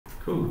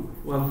Cool.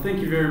 Well, thank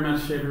you very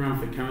much everyone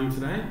for coming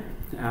today.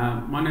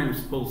 My name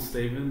is Paul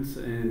Stevens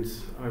and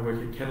I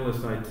work at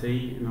Catalyst IT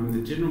and I'm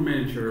the General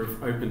Manager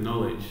of Open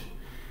Knowledge.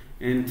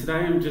 And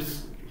today I'm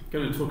just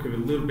going to talk a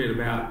little bit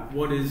about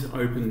what is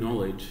open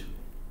knowledge.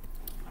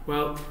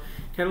 Well,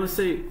 Catalyst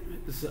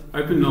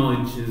open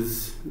knowledge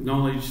is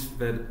knowledge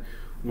that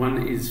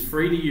one is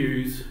free to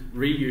use,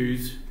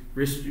 reuse,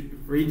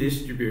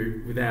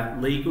 redistribute without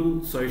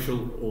legal,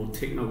 social or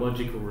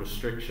technological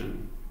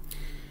restriction.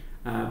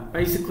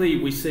 Basically,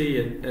 we see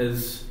it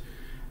as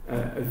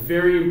a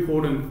very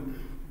important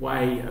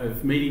way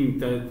of meeting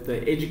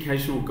the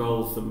educational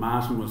goals that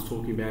Martin was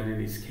talking about in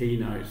his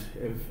keynote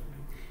of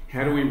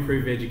how do we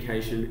improve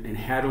education and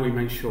how do we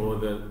make sure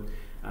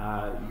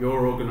that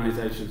your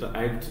organisations are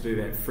able to do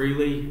that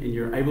freely and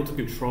you're able to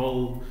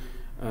control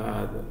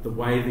the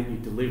way that you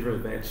deliver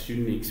that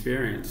student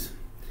experience.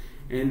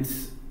 And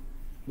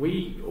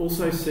we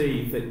also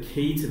see that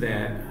key to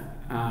that,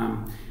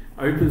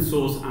 open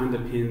source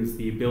underpins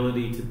the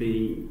ability to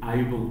be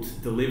able to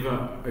deliver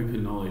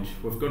open knowledge.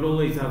 We've got all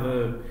these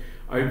other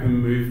open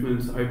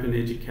movements, open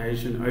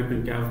education,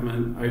 open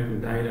government,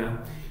 open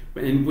data,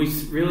 and we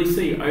really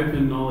see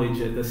open knowledge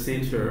at the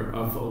centre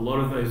of a lot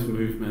of those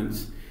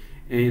movements.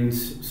 And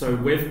so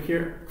we've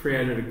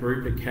created a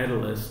group at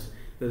Catalyst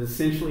that's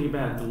essentially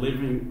about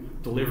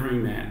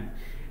delivering that.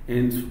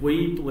 And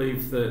we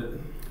believe that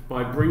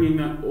by bringing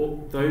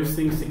those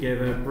things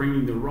together,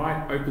 bringing the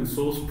right open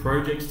source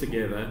projects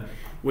together,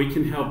 we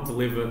can help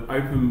deliver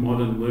open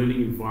modern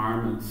learning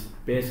environments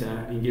better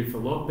and give a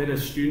lot better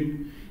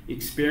student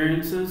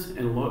experiences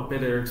and a lot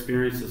better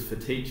experiences for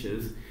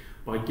teachers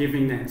by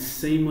giving that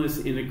seamless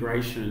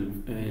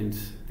integration and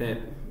that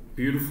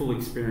beautiful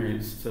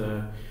experience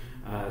to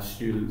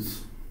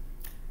students.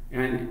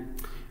 And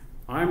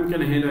I'm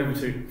going to hand over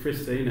to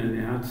Kristina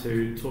now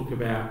to talk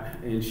about,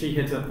 and she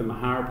heads up the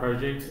Mahara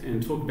project,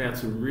 and talk about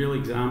some real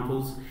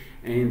examples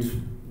and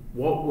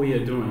what we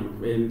are doing.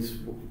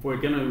 And we're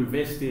going to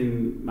invest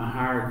in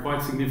Mahara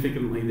quite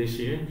significantly this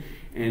year,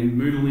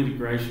 and Moodle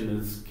integration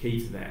is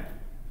key to that.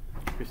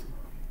 Kristina.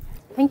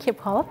 Thank you,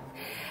 Paul.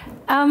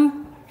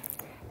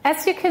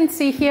 As you can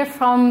see here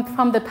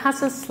from the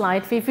puzzle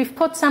slide, we've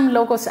put some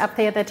logos up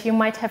there that you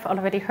might have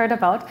already heard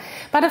about.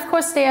 But of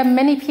course, there are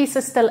many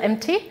pieces still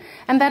empty.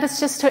 And that is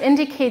just to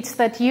indicate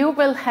that you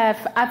will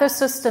have other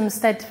systems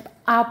that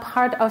are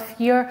part of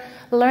your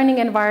learning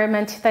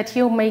environment that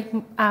you may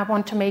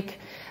want to make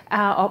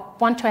or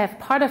want to have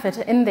part of it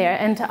in there.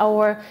 And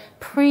our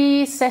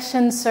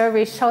pre-session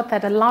survey showed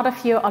that a lot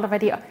of you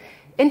already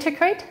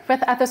integrate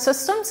with other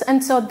systems,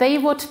 and so they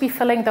would be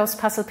filling those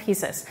puzzle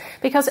pieces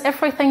because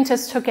everything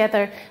just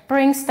together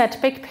brings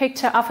that big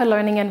picture of a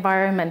learning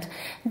environment.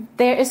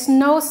 There is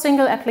no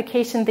single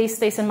application these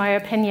days, in my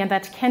opinion,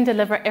 that can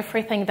deliver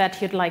everything that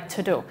you'd like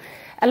to do.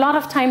 A lot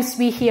of times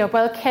we hear,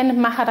 well, can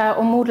Mahara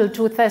or Moodle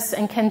do this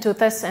and can do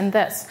this and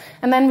this?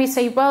 And then we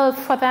say, well,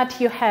 for that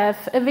you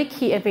have a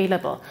wiki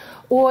available,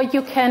 or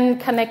you can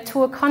connect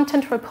to a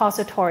content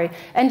repository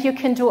and you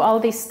can do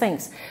all these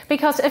things.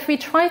 Because if we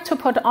try to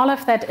put all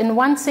of that in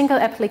one single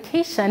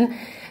application,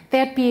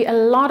 there'd be a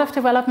lot of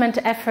development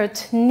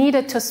effort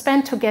needed to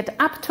spend to get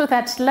up to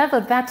that level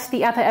that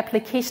the other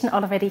application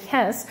already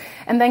has,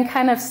 and then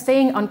kind of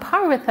staying on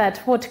par with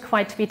that would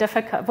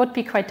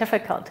be quite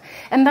difficult.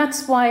 And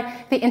that's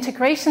why the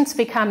integrations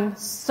become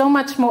so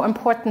much more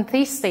important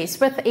these days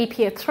with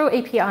through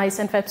APIs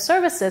and web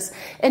services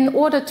in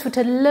order to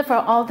deliver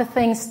all the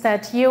things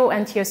that you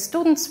and your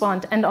students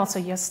want and also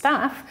your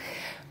staff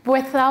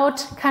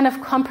without kind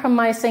of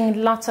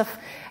compromising lots of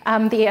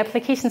the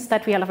applications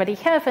that we already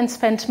have and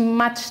spend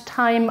much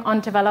time on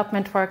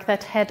development work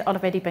that had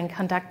already been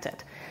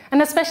conducted.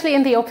 And especially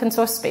in the open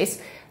source space,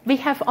 we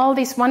have all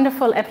these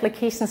wonderful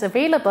applications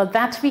available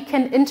that we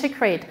can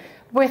integrate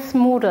with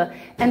Moodle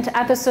and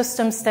other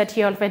systems that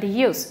you already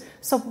use.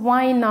 So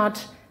why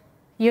not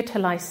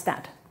utilize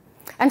that?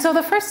 And so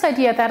the first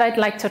idea that I'd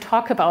like to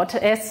talk about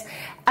is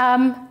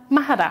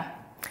Mahara.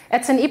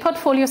 It's an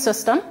e-portfolio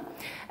system.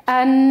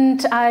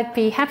 And I'd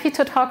be happy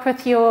to talk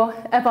with you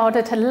about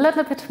it a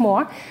little bit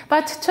more.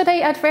 But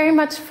today I'd very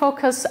much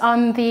focus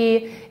on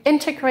the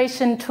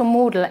integration to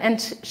Moodle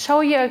and show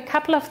you a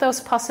couple of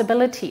those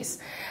possibilities.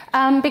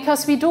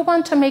 Because we do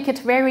want to make it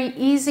very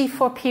easy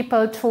for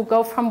people to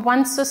go from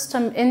one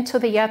system into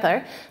the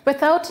other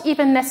without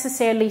even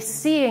necessarily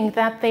seeing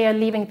that they are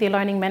leaving the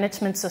learning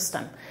management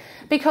system.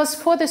 Because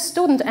for the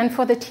student and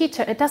for the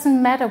teacher, it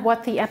doesn't matter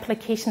what the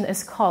application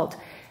is called.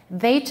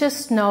 They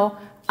just know,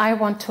 I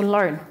want to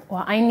learn,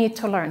 or I need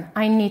to learn,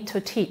 I need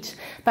to teach.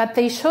 But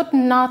they should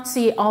not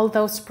see all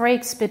those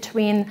breaks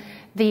between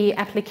the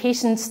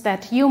applications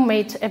that you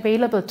made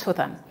available to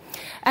them.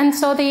 And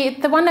so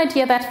the one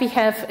idea that we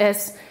have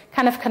is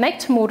kind of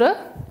connect Moodle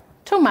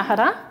to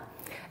Mahara,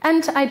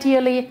 and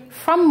ideally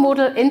from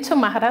Moodle into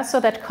Mahara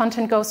so that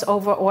content goes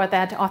over or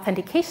that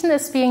authentication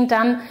is being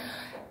done,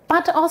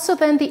 but also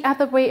then the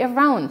other way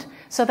around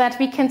so that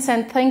we can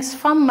send things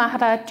from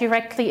Mahara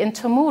directly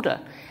into Moodle.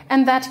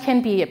 And that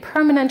can be a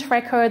permanent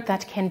record,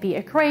 that can be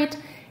a grade,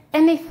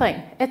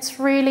 anything. It's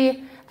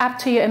really up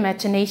to your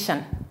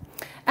imagination.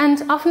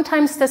 And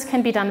oftentimes this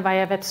can be done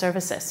via web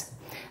services.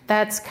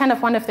 That's kind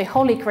of one of the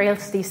holy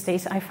grails these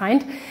days, I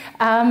find,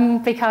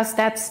 because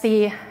that's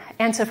the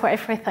answer for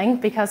everything,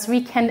 because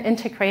we can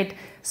integrate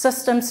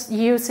systems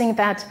using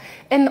that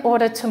in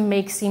order to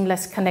make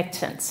seamless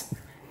connections.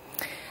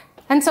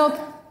 And so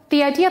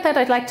the idea that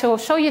I'd like to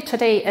show you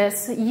today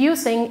is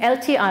using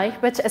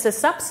LTI, which is a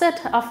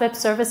subset of web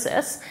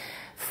services,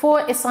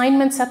 for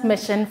assignment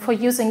submission for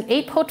using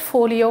a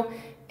portfolio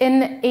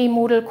in a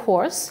Moodle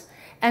course,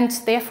 and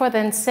therefore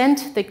then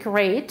send the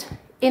grade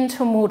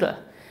into Moodle.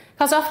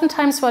 Because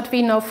oftentimes what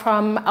we know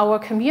from our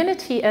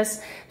community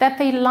is that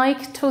they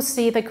like to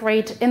see the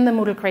grade in the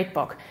Moodle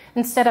gradebook,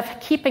 instead of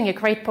keeping a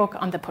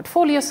gradebook on the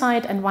portfolio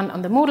side and one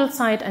on the Moodle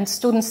side, and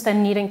students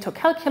then needing to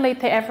calculate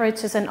the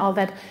averages and all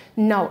that.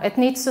 No, it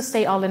needs to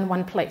stay all in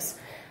one place.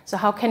 So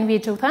how can we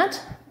do that?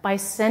 By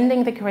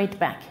sending the grade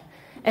back.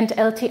 And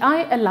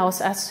LTI allows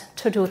us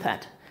to do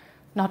that.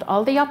 Not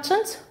all the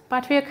options,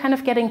 but we are kind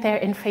of getting there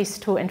in phase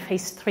 2 and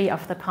phase 3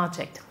 of the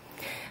project.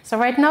 So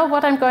right now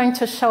what I'm going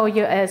to show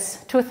you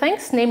is two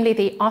things, namely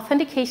the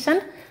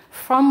authentication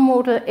from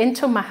Moodle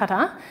into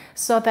Mahara,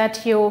 so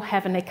that you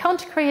have an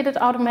account created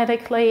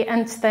automatically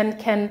and then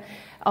can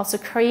also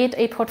create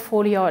a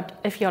portfolio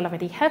if you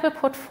already have a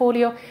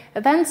portfolio,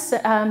 then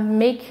set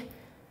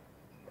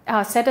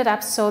it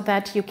up so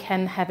that you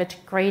can have it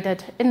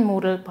graded in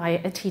Moodle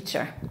by a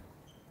teacher.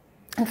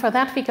 And for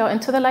that we go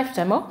into the live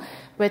demo,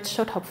 which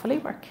should hopefully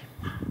work.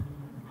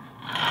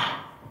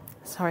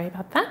 Sorry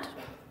about that.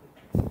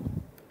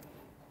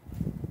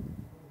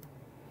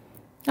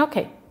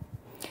 Okay,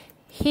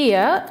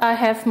 here I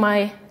have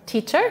my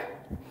teacher,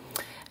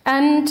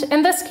 and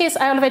in this case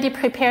I already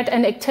prepared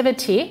an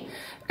activity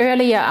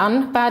earlier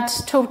on, but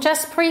to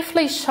just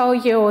briefly show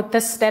you the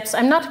steps,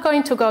 I'm not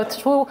going to go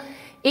through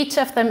each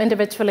of them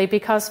individually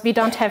because we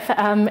don't have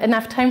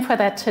enough time for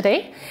that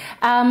today,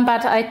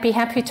 but I'd be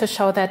happy to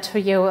show that to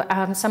you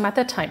some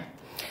other time.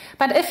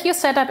 But if you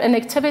set up an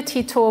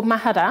activity to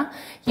Mahara,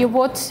 you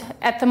would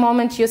at the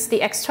moment use the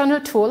external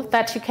tool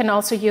that you can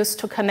also use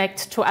to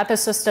connect to other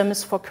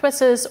systems for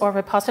quizzes or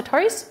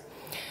repositories.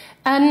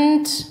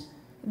 And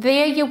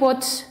there you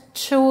would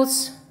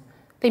choose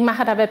the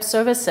Mahara web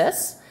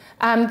services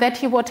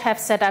that you would have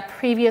set up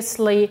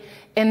previously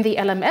in the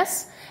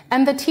LMS.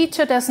 And the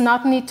teacher does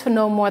not need to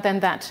know more than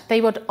that. They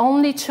would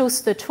only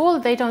choose the tool.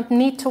 They don't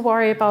need to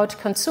worry about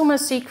consumer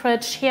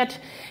secret, shared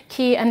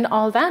key, and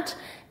all that.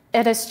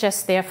 It is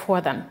just there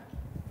for them.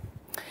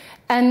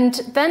 And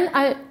then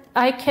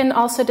I can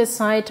also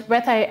decide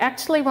whether I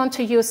actually want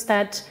to use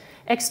that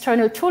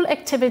external tool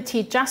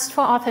activity just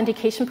for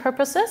authentication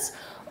purposes,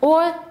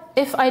 or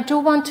if I do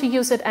want to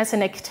use it as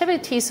an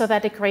activity so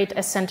that a grade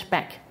is sent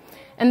back.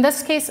 In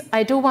this case,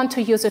 I do want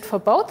to use it for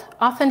both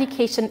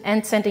authentication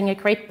and sending a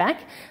grade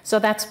back, so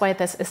that's why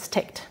this is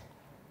ticked.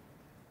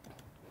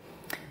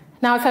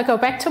 Now if I go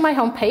back to my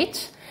home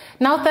page,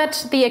 now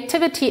that the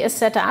activity is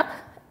set up,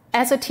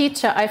 as a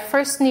teacher, I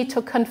first need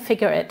to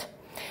configure it.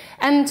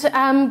 And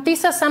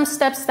these are some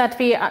steps that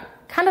we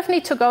kind of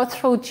need to go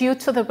through due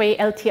to the way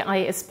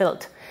LTI is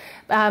built.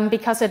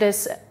 Because it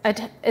is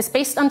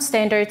based on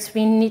standards,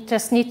 we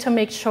just need to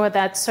make sure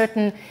that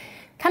certain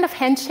kind of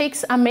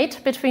handshakes are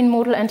made between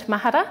Moodle and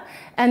Mahara,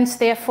 and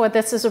therefore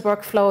this is a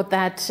workflow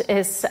that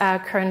is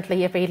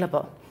currently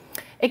available.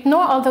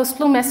 Ignore all those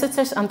blue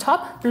messages on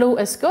top. Blue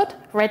is good.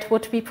 Red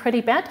would be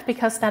pretty bad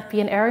because that'd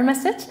be an error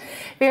message.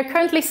 We are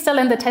currently still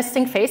in the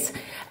testing phase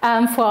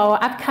for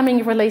our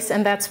upcoming release,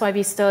 and that's why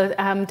we still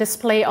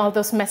display all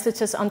those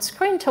messages on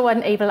screen to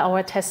enable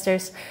our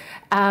testers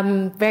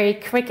very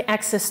quick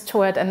access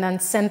to it and then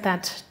send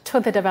that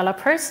to the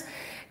developers.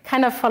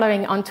 Kind of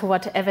following on to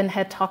what Evan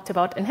had talked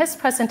about in his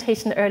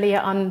presentation earlier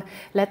on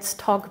Let's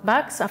Talk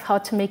Bugs, of how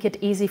to make it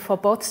easy for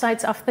both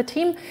sides of the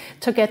team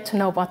to get to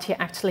know what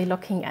you're actually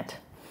looking at.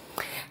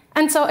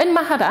 And so in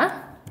Mahara,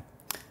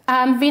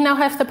 we now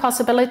have the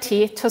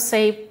possibility to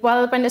say,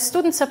 well, when a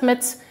student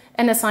submits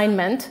an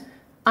assignment,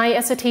 I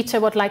as a teacher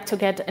would like to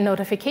get a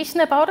notification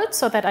about it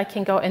so that I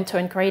can go into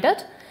and grade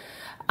it.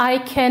 I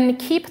can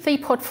keep the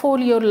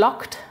portfolio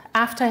locked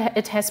after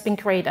it has been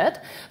graded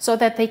so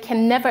that they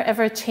can never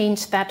ever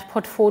change that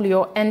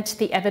portfolio and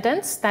the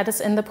evidence that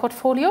is in the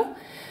portfolio.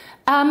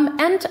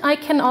 And I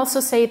can also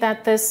say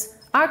that this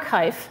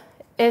archive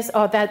is,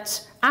 or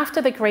that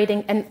after the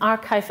grading, an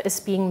archive is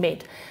being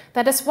made.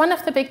 That is one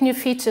of the big new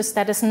features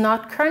that is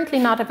currently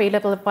not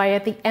available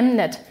via the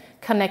MNet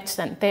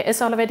connection. There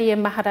is already a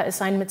Mahara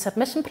assignment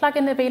submission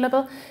plugin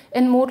available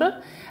in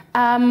Moodle,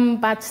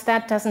 but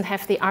that doesn't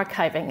have the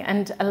archiving.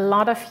 And a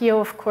lot of you,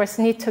 of course,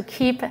 need to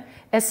keep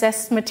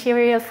assessed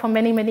material for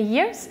many, many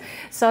years.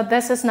 So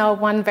this is now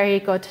one very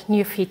good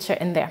new feature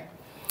in there.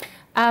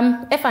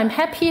 If I'm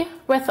happy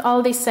with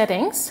all these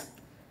settings,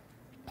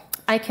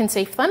 I can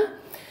save them.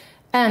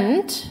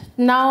 And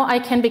now I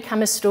can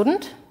become a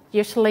student.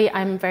 Usually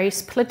I'm very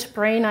split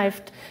brain. I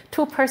have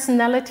two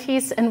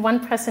personalities in one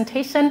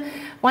presentation.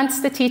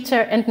 Once the teacher,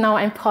 and now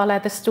I'm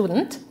Paula, the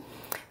student.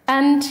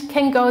 And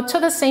can go to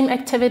the same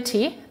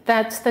activity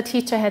that the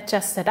teacher had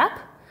just set up.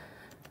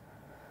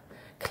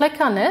 click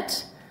on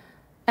it,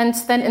 and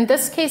then in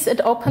this case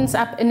it opens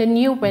up in a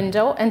new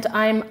window and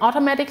I'm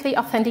automatically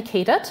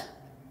authenticated.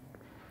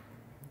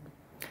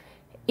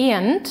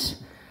 And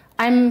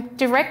I'm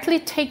directly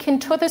taken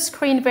to the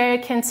screen where I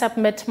can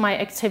submit my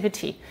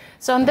activity.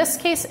 So in this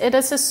case, it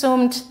is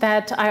assumed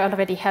that I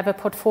already have a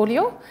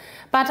portfolio,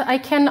 but I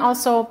can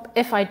also,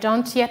 if I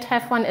don't yet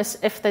have one,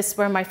 if this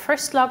were my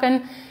first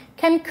login,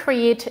 can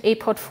create a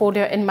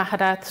portfolio in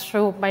Mahara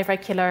through my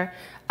regular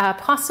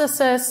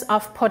processes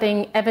of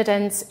putting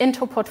evidence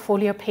into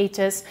portfolio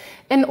pages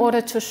in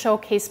order to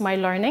showcase my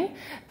learning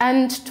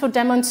and to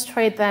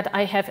demonstrate that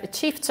I have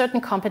achieved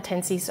certain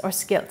competencies or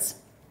skills.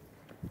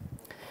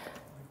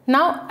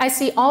 Now I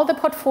see all the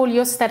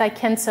portfolios that I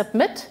can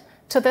submit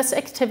to this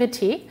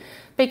activity,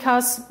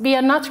 because we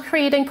are not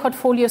creating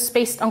portfolios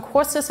based on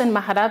courses in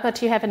Mahara,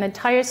 but you have an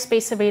entire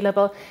space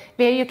available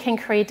where you can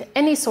create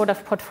any sort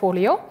of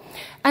portfolio.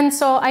 And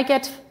so I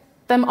get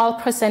them all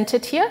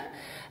presented here.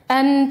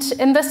 And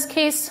in this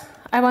case,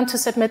 I want to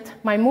submit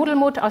my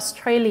MoodleMoot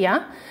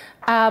Australia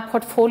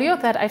portfolio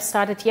that I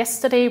started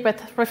yesterday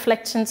with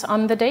reflections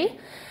on the day,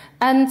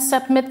 and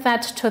submit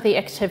that to the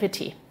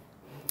activity.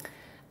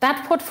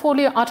 That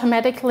portfolio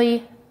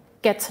automatically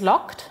gets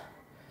logged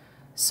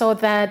so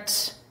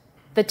that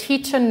the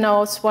teacher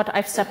knows what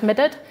I've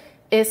submitted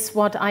is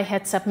what I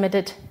had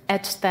submitted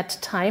at that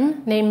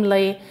time,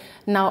 namely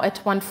now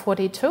at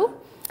 1:42.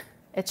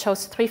 It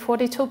shows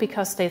 3:42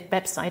 because the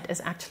website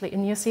is actually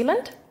in New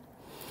Zealand.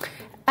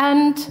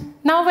 And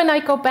now when I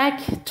go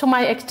back to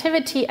my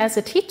activity as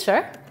a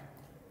teacher,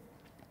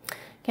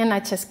 again, I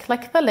just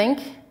click the link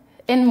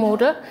in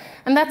Moodle.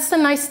 And that's the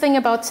nice thing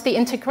about the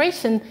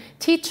integration.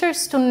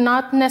 Teachers do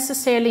not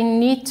necessarily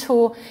need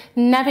to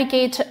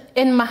navigate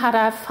in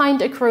Mahara,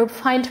 find a group,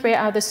 find where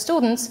are the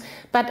students.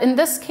 But in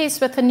this case,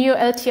 with the new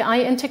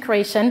LTI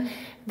integration,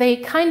 they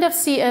kind of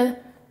see a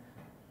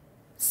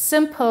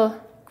simple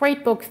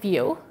gradebook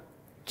view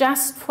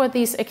just for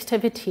these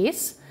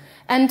activities.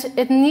 And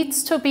it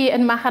needs to be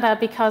in Mahara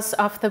because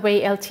of the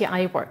way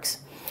LTI works.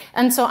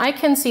 And so I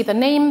can see the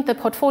name, the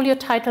portfolio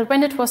title,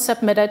 when it was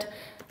submitted,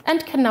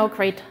 and can now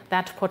grade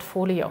that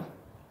portfolio.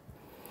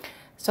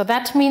 So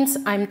that means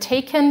I'm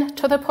taken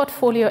to the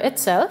portfolio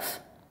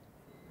itself.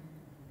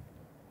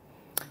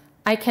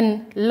 I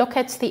can look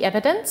at the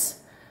evidence.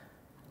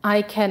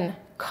 I can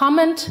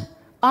comment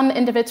on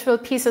individual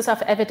pieces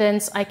of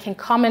evidence. I can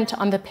comment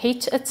on the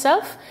page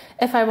itself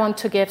if I want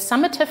to give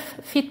summative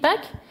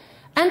feedback.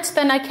 And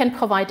then I can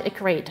provide a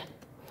grade.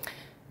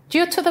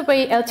 Due to the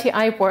way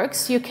LTI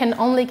works, you can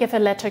only give a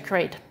letter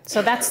grade.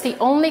 So that's the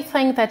only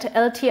thing that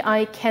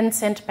LTI can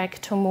send back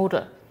to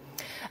Moodle.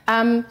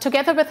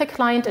 Together with a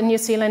client in New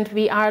Zealand,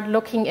 we are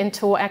looking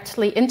into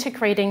actually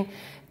integrating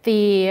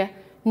the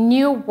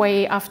new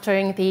way of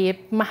doing the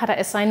Mahara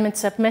assignment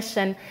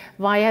submission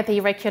via the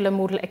regular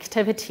Moodle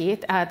activity,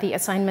 the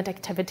assignment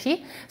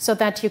activity, so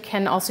that you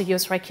can also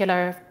use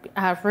regular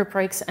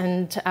rubrics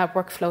and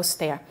workflows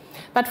there.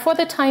 But for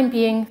the time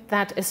being,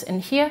 that is in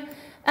here.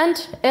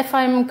 And if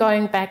I'm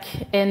going back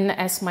in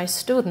as my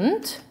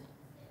student,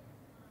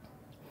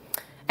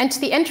 and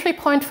the entry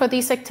point for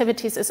these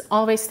activities is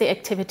always the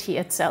activity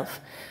itself,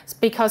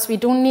 because we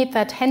do need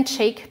that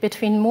handshake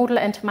between Moodle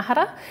and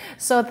Mahara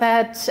so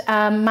that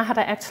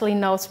Mahara actually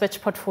knows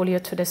which portfolio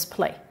to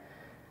display.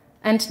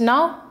 And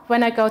now,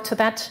 when I go to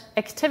that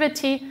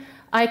activity,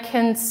 I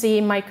can see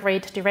my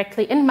grade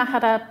directly in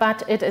Mahara,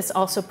 but it is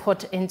also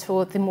put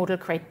into the Moodle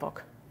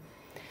gradebook.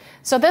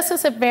 So this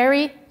is a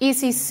very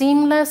easy,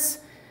 seamless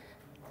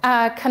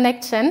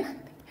connection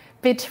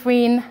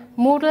between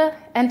Moodle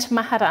and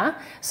Mahara,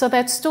 so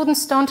that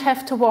students don't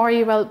have to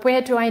worry, well,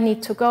 where do I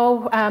need to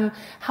go?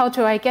 How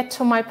do I get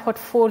to my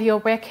portfolio?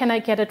 Where can I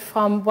get it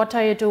from? What do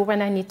I do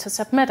when I need to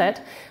submit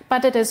it?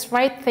 But it is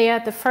right there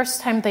the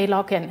first time they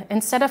log in.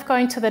 Instead of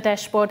going to the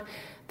dashboard,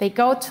 they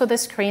go to the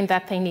screen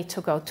that they need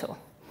to go to.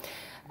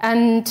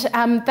 And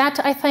that,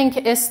 I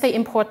think, is the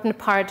important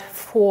part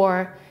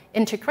for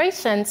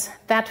integrations,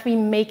 that we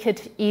make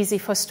it easy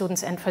for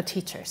students and for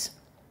teachers.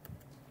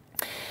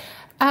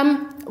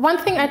 One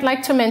thing I'd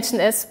like to mention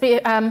is,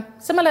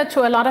 similar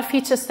to a lot of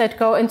features that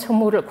go into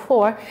Moodle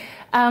Core,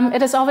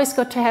 it is always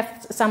good to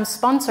have some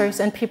sponsors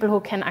and people who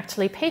can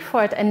actually pay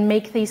for it and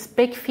make these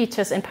big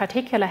features in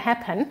particular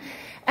happen.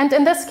 And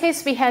in this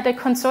case, we had a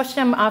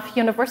consortium of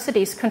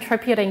universities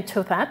contributing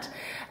to that,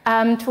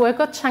 to a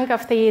good chunk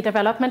of the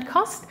development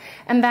cost.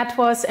 And that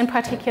was in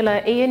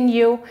particular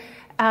ANU,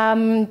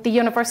 the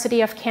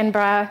University of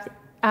Canberra,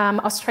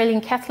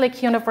 Australian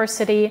Catholic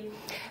University.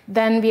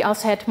 Then we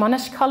also had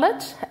Monash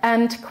College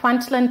and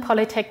Kwantlen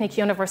Polytechnic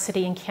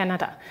University in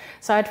Canada.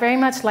 So I'd very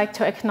much like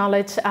to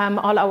acknowledge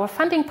all our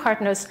funding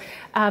partners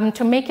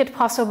to make it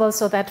possible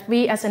so that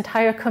we as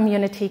entire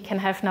community can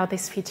have now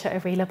this feature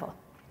available.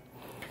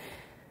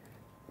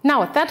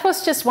 Now, that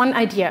was just one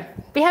idea.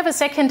 We have a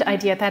second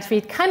idea that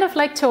we'd kind of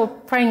like to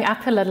bring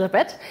up a little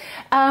bit,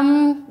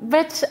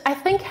 which I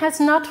think has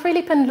not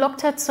really been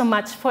looked at so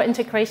much for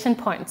integration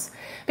points,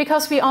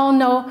 because we all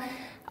know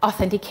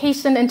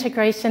authentication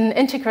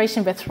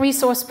integration with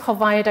resource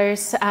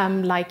providers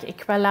like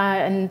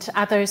Equella and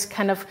others,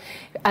 kind of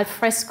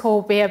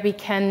Alfresco, where we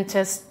can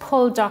just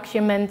pull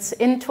documents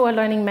into a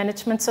learning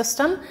management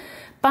system.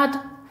 But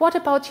what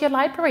about your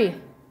library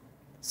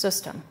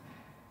system?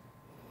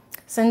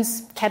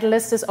 Since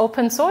Catalyst is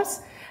open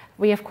source,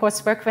 we of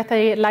course work with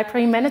a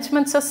library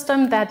management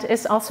system that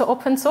is also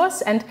open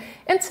source, and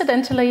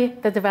incidentally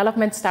the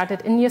development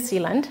started in New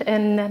Zealand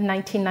in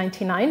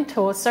 1999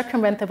 to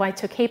circumvent the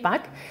Y2K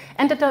bug,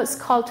 and it is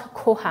called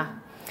Koha.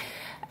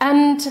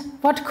 And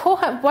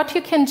what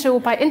you can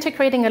do by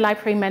integrating a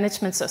library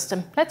management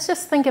system, let's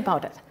just think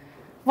about it.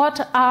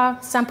 What are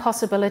some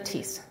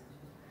possibilities?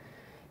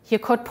 You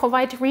could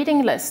provide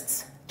reading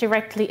lists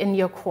directly in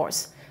your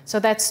course, so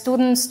that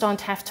students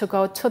don't have to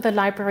go to the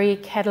library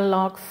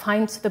catalog,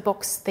 find the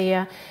books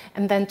there,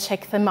 and then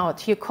check them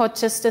out. You could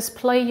just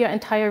display your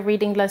entire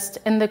reading list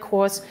in the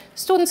course.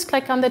 Students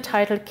click on the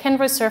title, can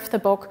reserve the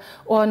book,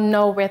 or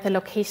know where the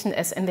location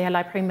is in their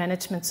library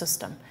management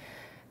system.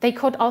 They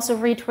could also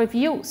read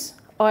reviews,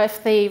 or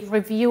if they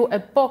review a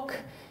book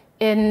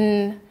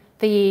in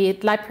the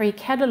library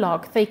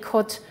catalog, they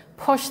could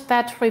push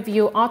that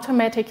review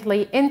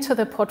automatically into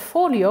the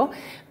portfolio,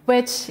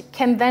 which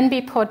can then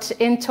be put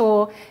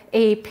into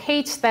a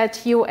page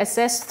that you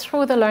assess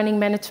through the learning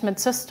management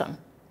system.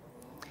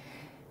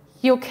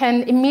 You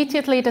can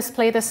immediately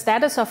display the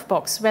status of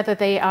books, whether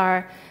they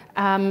are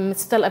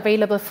still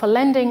available for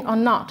lending or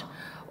not.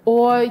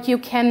 Or you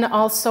can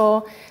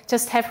also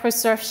just have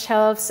reserved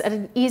shelves and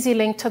an easy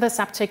link to the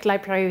subject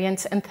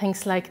librarians and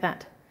things like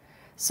that.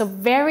 So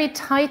very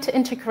tight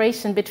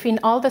integration between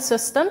all the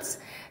systems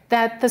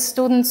that the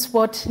students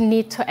would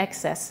need to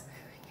access.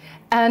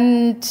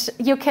 And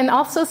you can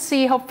also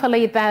see,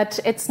 hopefully, that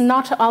it's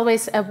not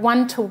always a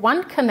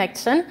one-to-one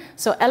connection,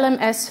 so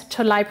LMS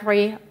to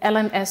library,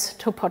 LMS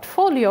to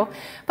portfolio,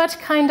 but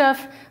kind of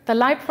the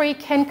library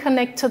can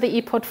connect to the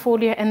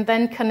e-portfolio and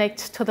then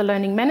connect to the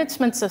learning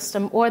management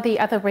system, or the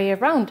other way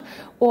around,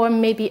 or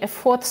maybe a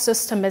fourth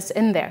system is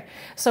in there.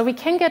 So we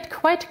can get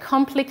quite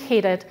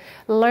complicated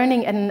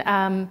learning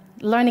and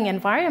learning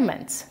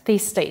environments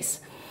these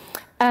days.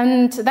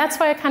 And that's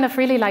why I kind of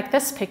really like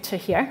this picture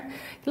here.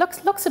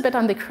 It looks a bit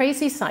on the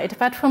crazy side,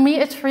 but for me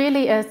it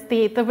really is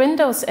the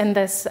windows in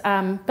this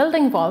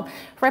building wall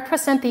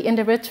represent the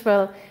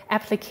individual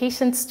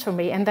applications to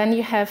me, and then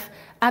you have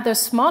other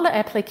smaller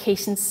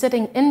applications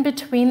sitting in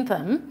between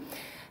them,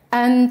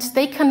 and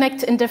they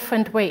connect in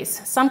different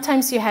ways.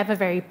 Sometimes you have a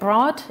very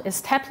broad,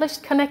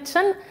 established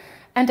connection,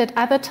 and at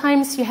other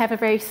times you have a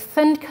very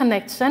thin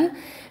connection,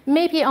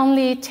 maybe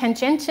only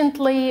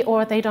tangentially,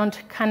 or they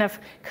don't kind of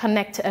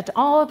connect at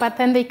all, but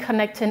then they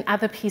connect in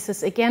other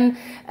pieces again,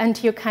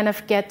 and you kind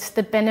of get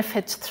the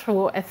benefit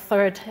through a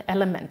third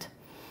element.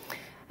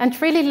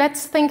 And really,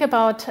 let's think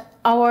about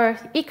our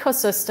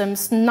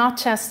ecosystems, not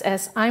just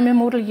as I'm a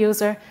Moodle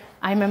user,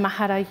 I'm a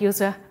Mahara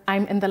user,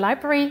 I'm in the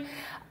library,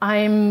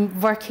 I'm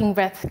working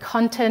with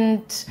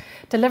content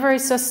delivery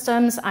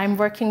systems, I'm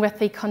working with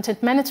the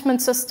content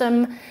management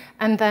system,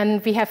 and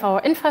then we have our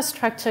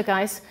infrastructure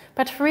guys,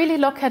 but really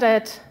look at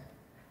it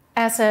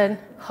as a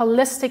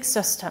holistic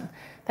system,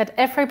 that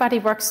everybody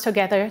works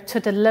together to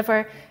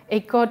deliver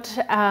a good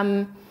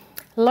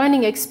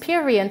learning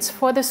experience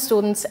for the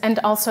students, and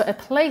also a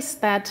place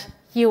that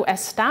you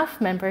as staff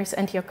members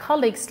and your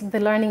colleagues, the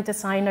learning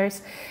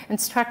designers,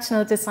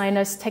 instructional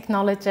designers,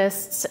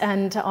 technologists,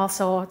 and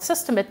also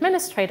system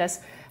administrators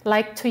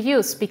like to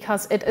use,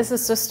 because it is a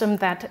system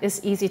that is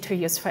easy to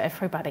use for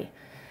everybody.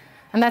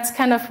 And that's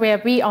kind of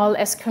where we all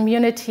as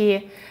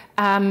community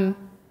can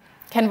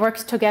work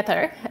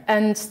together,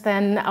 and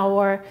then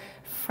our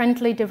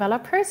friendly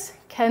developers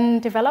can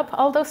develop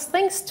all those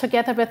things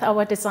together with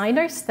our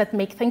designers that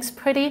make things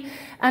pretty,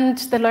 and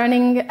the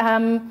learning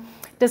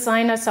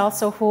designers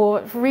also who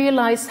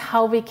realize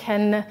how we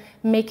can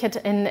make it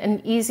in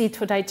an easy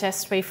to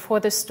digest way for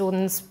the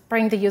students,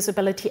 bring the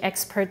usability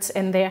experts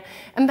in there,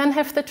 and then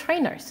have the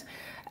trainers.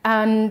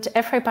 And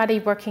everybody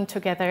working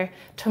together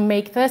to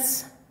make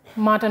this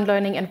modern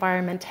learning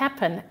environment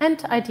happen,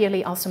 and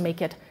ideally also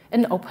make it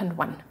an open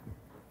one.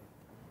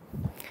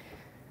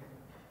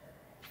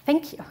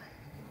 Thank you.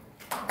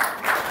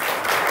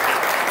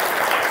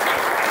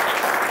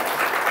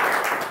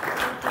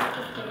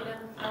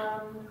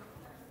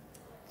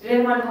 Does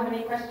anyone have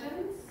any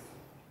questions?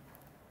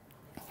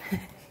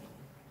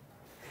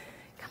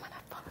 Come on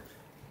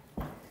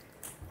up.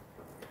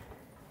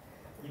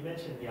 You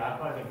mentioned the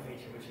archiving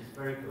feature, which is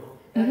very cool.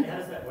 Mm-hmm. How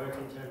does that work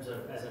in terms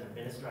of, as an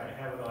administrator,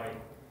 how would I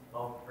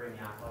bring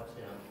the archives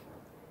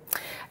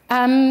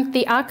down?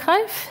 The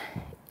archive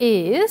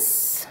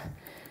is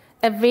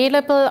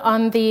available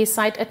on the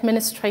site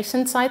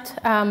administration site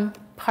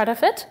part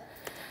of it.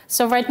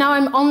 So right now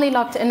I'm only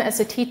logged in as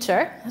a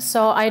teacher,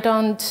 so I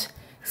don't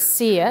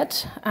see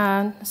it.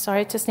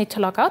 Sorry, just need to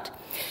log out.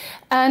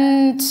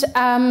 And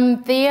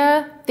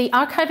there, the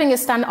archiving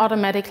is done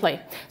automatically.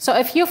 So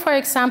if you, for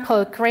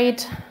example,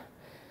 grade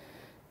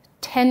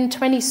 10,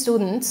 20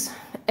 students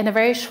in a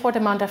very short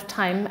amount of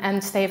time,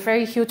 and they have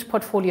very huge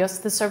portfolios,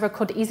 the server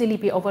could easily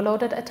be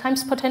overloaded at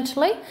times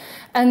potentially.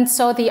 And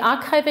so the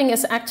archiving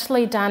is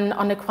actually done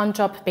on a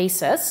cron-job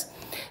basis,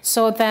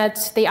 so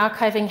that the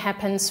archiving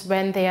happens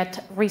when there are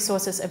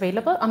resources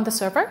available on the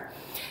server.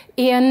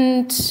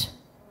 And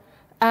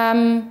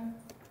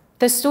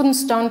the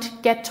students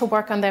don't get to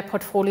work on their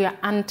portfolio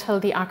until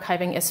the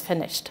archiving is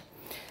finished.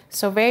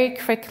 So very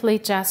quickly,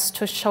 just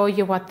to show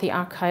you what the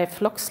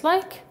archive looks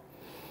like,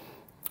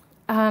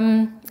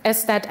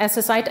 is that as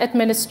a site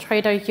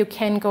administrator, you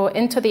can go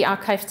into the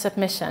archived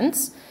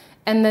submissions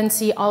and then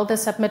see all the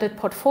submitted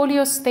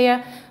portfolios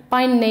there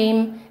by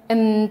name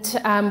and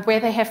where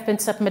they have been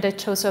submitted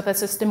to. So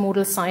this is the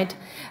Moodle site.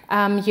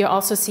 You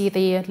also see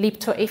the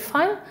leap2a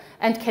file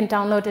and can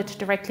download it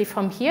directly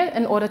from here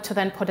in order to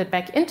then put it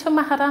back into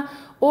Mahara,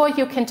 or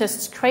you can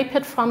just scrape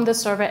it from the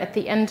server at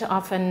the end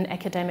of an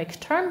academic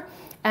term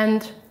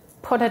and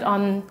put it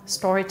on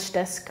storage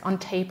disk, on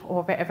tape,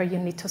 or wherever you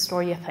need to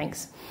store your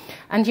things.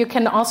 And you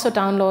can also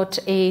download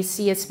a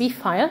CSV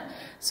file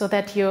so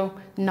that you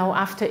know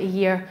after a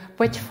year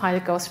which file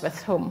goes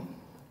with whom.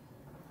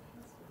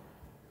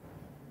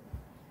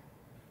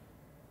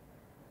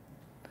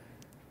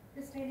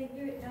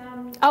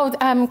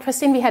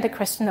 Christine, we had a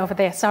question over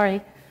there,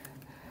 sorry.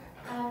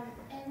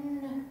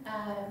 In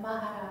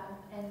Mahara,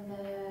 in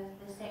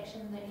the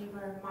section that you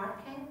were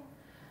marking,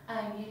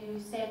 you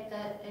said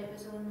that it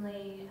was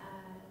only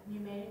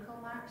numerical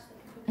marks that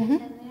could be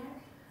put in there.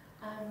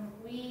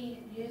 We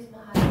use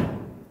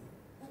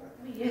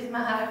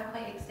Mahara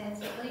quite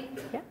extensively,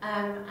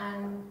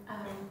 and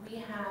we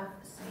have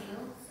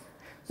scales,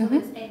 so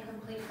it's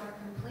incomplete or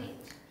complete.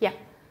 Yeah.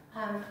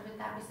 Would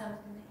that be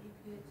something that you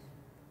could?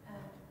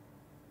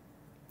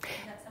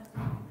 Is that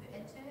something you could put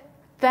into it?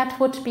 That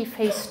would be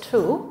phase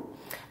 2.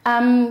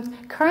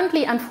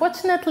 Currently,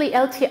 unfortunately,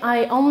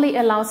 LTI only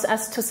allows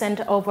us to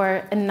send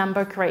over a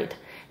number grade.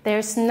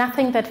 There's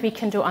nothing that we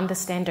can do on the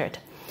standard.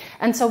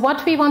 And so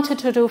what we wanted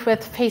to do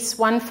with phase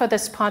 1 for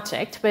this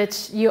project,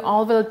 which you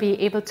all will be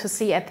able to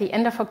see at the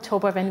end of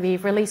October when we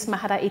release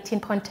Mahara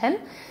 18.10,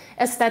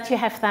 is that you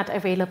have that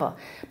available.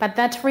 But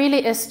that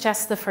really is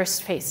just the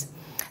first phase.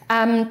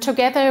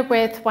 Together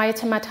with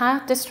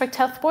Waitemata District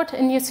Health Board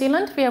in New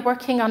Zealand, we are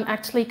working on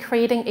actually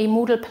creating a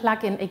Moodle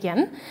plugin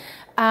again,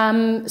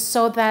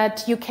 so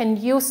that you can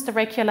use the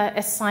regular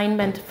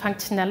assignment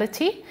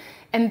functionality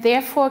and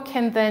therefore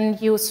can then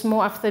use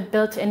more of the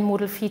built-in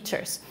Moodle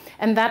features.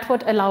 And that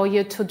would allow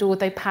you to do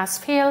the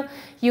pass-fail,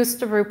 use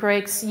the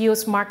rubrics,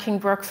 use marking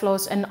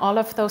workflows, and all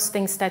of those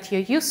things that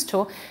you're used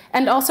to,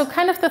 and also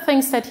kind of the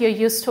things that you're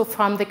used to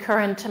from the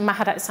current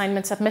Mahara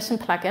assignment submission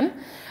plugin.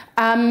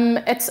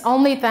 It's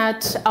only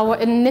that our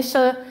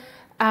initial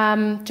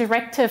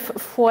directive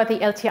for the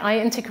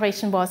LTI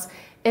integration was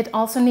it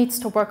also needs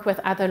to work with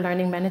other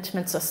learning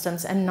management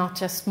systems and not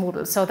just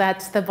Moodle, so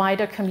that the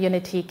wider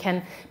community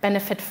can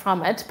benefit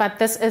from it. But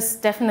this is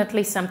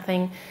definitely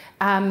something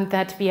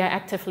that we are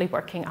actively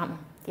working on.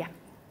 Yeah.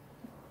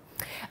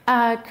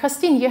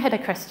 Christine, you had a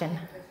question.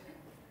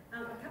 A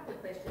couple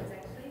of questions,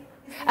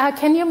 actually.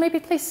 Can you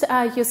maybe please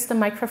use the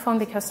microphone,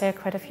 because there are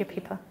quite a few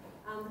people.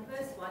 The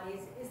first one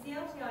is the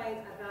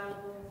LTI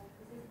available?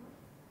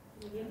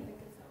 Can you hear me?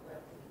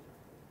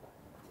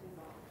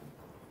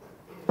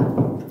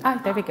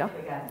 There we go.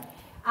 There we go.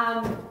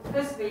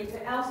 Firstly, the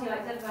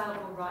LTI, is that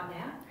available right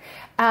now?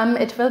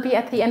 It will be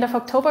at the end of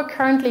October.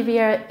 Currently, we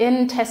are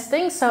in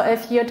testing, so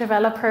if your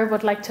developer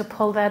would like to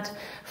pull that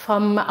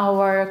from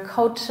our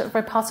code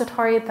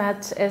repository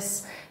that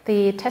is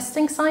the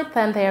testing site,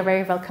 then they are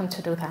very welcome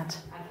to do that.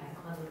 Okay,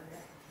 I'll look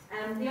at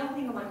that. And the other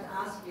thing I wanted to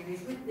ask you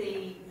is with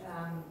the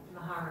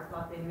Mahara,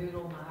 like the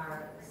Moodle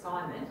Mahara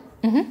assignment,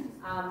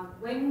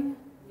 when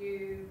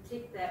you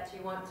tick that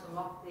you want to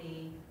lock the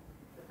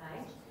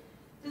page,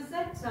 does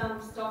that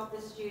stop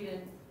the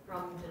student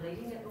from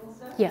deleting it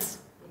also? Yes.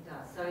 It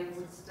does. So it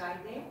would stay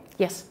there?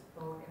 Yes.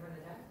 For ever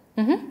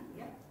and a day?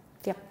 Yeah.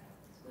 Yep.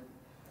 That's good.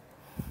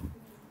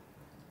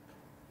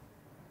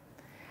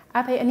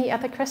 Are there any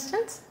other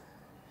questions?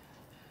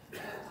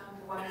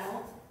 One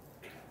more.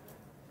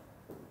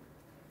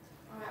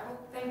 All right, well,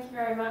 thank you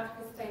very much,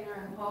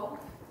 Kristina and Paul.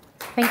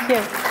 Thank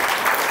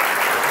you.